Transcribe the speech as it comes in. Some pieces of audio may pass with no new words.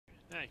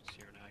Yeah, just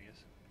here now, I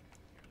guess.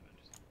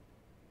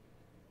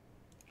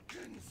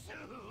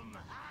 Consume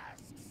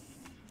husks.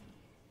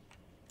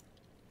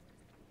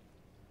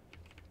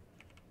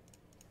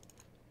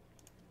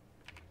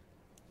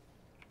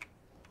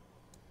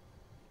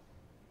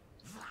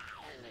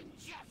 Violent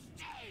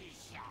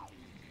gestation.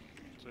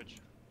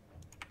 Switch.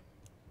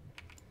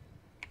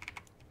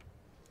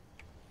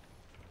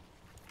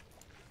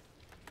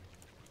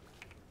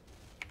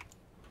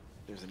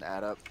 There's an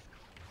ad up.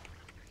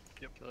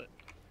 Yep. Kill it.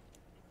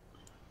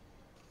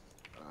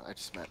 I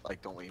just meant,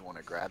 like, don't we want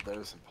to grab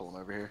those and pull them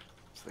over here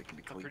so they can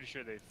be I'm clean? pretty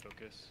sure they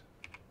focus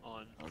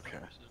on. Okay.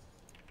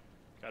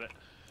 Got it.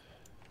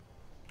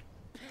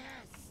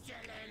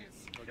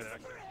 Pestilence. Look at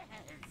that.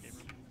 Spreads. Game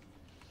room.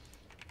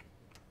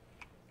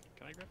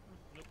 Can I grab him?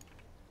 Nope.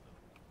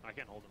 No. I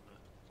can't hold him though.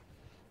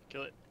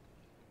 Kill it.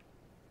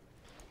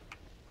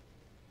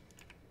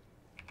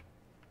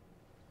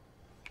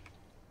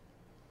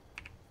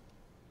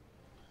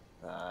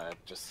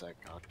 Just a sec,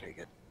 I'll take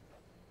it.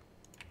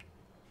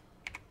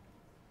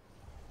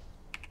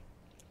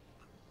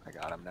 I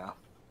got him now.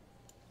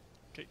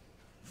 Okay.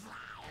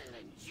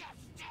 Violent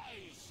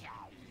gestation.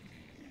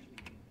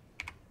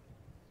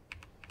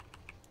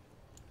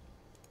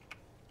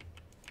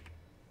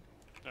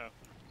 Oh,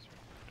 that's right.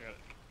 I got it.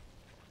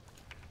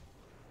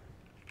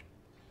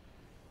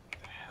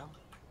 What the hell?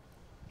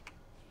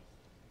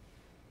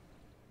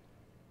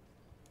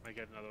 I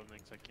get another one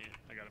thinks I can't.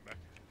 I got him back.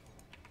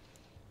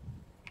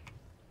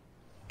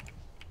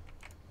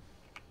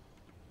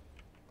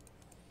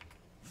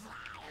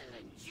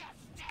 Violent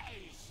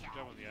gestation. Good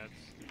job on the ads.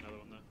 Do another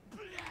one though.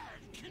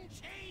 Blood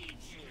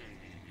contagion.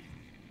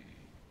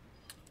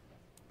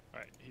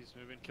 Alright, he's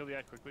moving. Kill the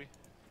ad quickly.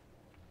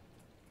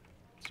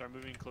 Start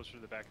moving closer to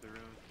the back of the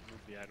room.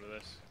 Move the ad with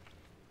us.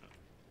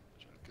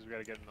 Because we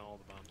gotta get into all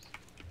the bombs.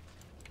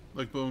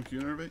 Like, Boom, can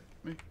you innervate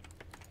me?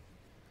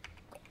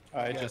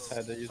 I just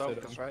had to use it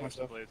Focus, on right? Watch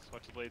the myself. blades.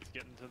 Watch the blades.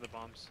 Get into the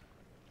bombs.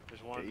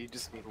 There's one. Yeah, you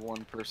just need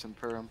one person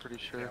per, I'm pretty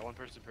sure. Yeah, one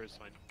person per is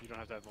fine. You don't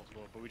have to have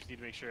multiple, but we just need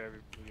to make sure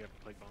we have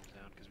plague bombs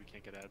down because we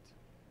can't get ads.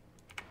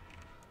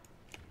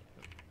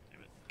 Oh,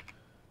 damn it.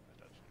 I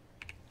dodged.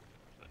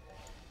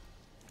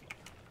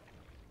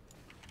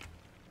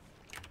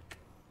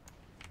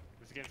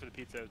 This again for the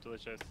pizza, it's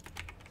delicious.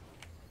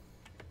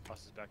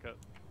 Boss is back up.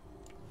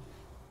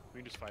 We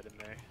can just fight him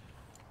there.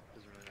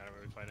 Doesn't really matter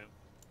where we fight him.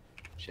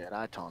 Shit,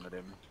 I taunted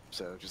him,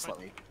 so just let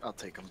me, I'll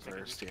take him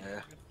first,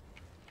 yeah.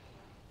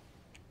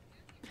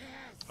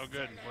 Oh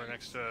good, we're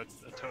next to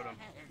a totem.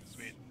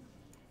 Sweet.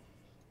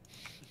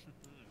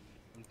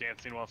 I'm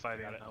dancing while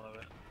fighting. I love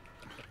it.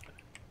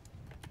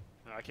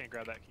 No, I can't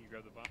grab that. Can you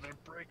grab the boss? They're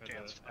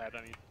breakdance Or the ad,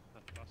 I mean,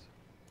 not the boss.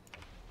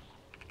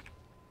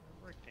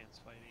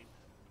 Breakdance fighting.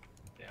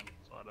 Damn,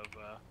 there's a lot of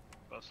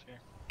buffs here.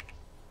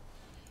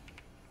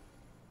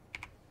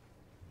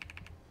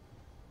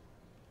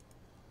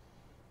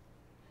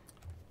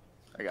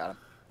 I got him.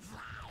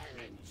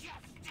 Violent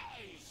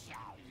gestation.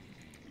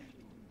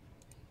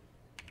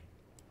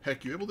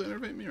 Heck, you able to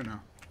innervate me or no?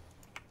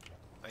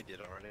 I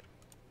did already.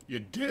 You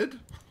did?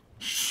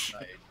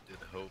 I did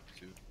hope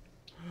to.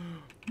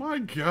 My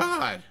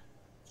god!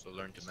 So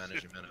learn to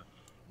manage your mana.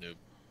 Noob.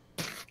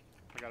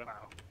 I got him.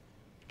 Wow.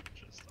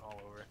 Just all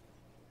over.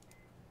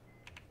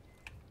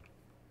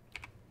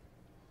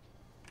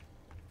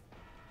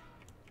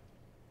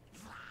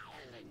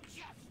 Violent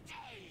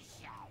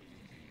gestation.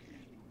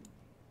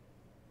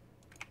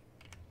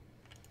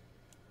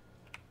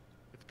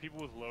 If the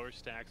people with lower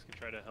stacks can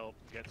try to help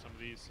get some of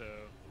these, so.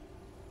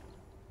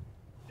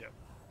 Yep.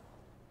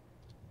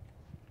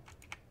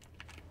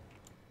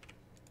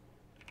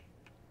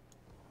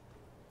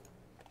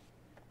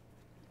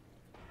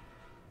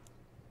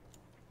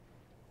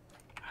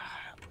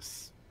 That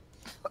was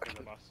Kill the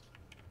fucking... boss.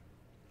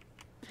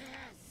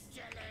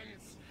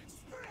 Pestilence.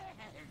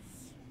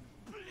 Spreads.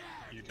 Blood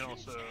You can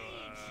also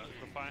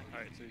Liquefy.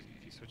 Alright, so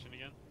he's switching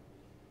again.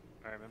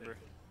 Alright, remember.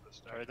 Try to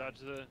start. dodge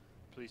the.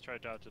 Please try to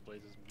dodge the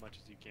blaze as much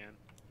as you can.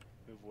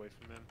 Move away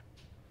from him.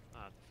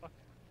 Ah, the fuck?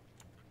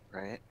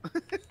 Right?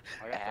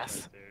 I got Ass.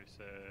 that right there,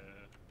 so.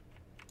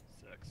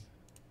 Sucks.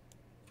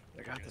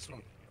 I got this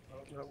one. Oh,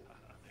 no.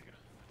 There you go.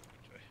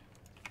 Enjoy.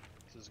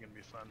 This is gonna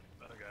be fun.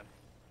 Oh god.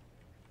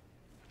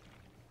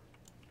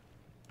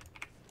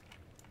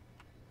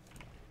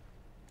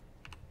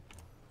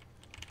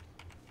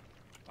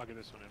 I'll give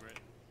this one over it.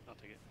 I'll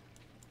take it.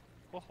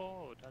 Ho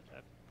ho, dodge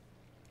that.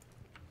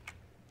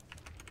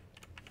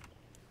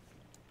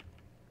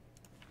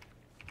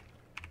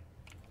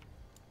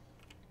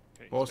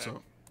 Okay, he's Also,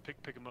 back.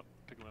 Pick him up,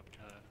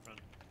 run.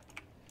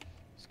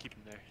 Just keep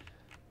him there.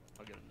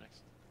 I'll get him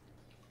next.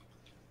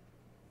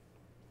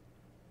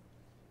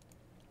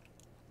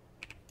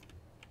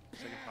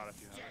 Second pot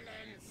if you have it.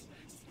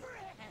 Pestilence.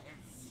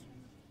 Spreads.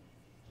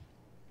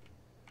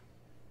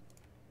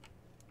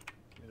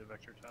 Need a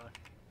vector, Tyler.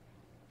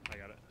 I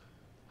got it.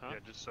 Huh? Yeah,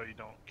 just so you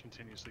don't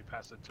continuously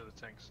pass it to the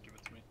tanks, give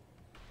it to me.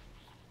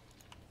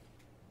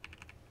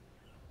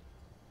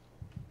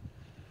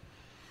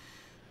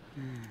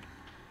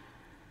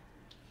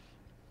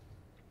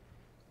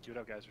 Keep it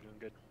up, guys. We're doing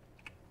good.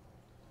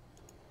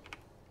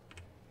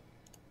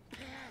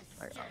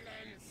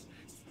 Pestilence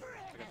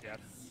I got the ad.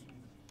 spreads.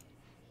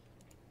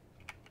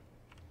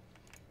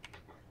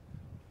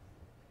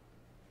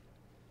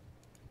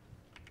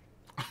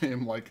 I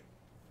am like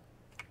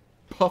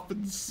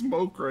puffing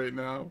smoke right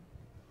now.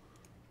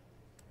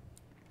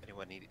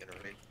 Anyone need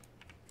innervate?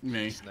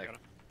 Me. Snack.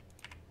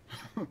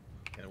 Got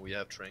And we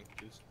have trank,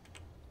 please.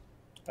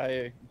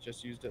 I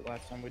just used it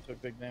last time we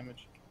took big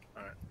damage.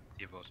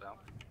 Evo's out.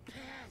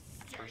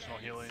 Personal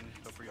healing.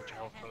 Don't forget your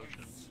health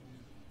potions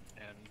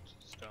and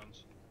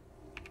stones.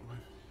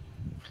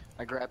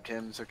 I grabbed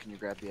him, so can you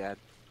grab the ad?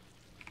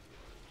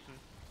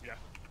 Yeah.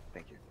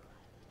 Thank you.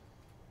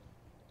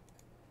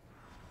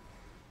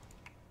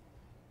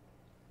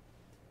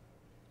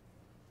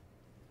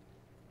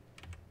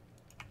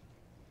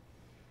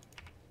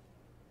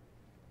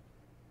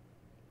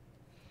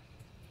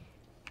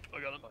 I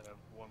got him. I have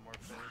one more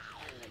phase.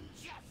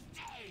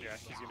 Yeah,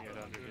 he's gonna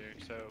get under here.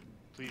 So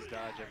please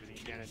dodge everything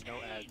you can and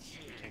no ads.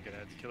 You can't get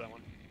ads. Kill that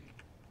one.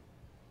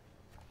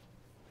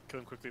 Kill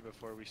him quickly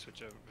before we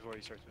switch over. Before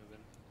he starts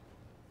moving.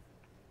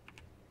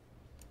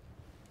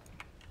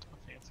 Oh,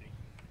 fancy.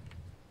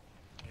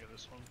 I got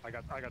this one. I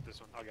got this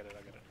one. I'll get it.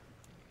 I got it.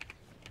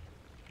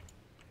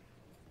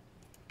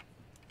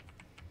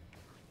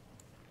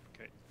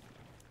 Okay.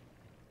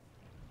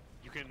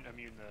 You can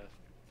immune the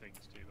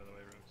things too, by the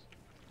way, Rose.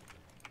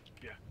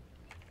 Yeah.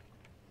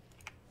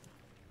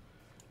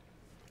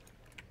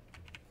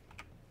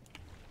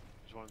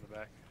 There's one in the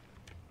back.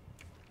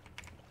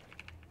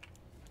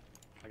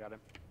 I got him.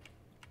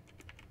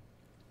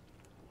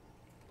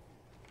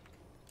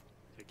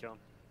 Okay, kill him.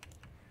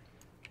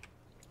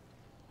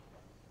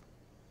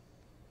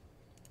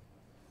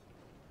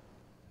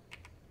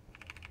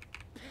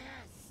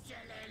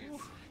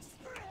 Pestilence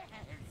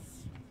spreads.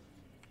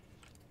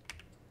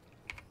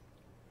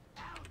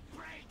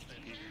 Outbreak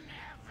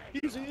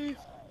inevitable. Easy!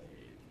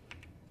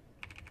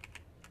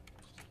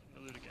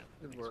 I'll do it again.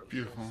 Good work.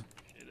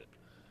 Appreciate it.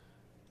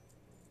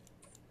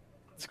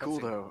 It's cool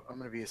though. I'm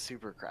gonna be a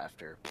super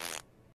crafter.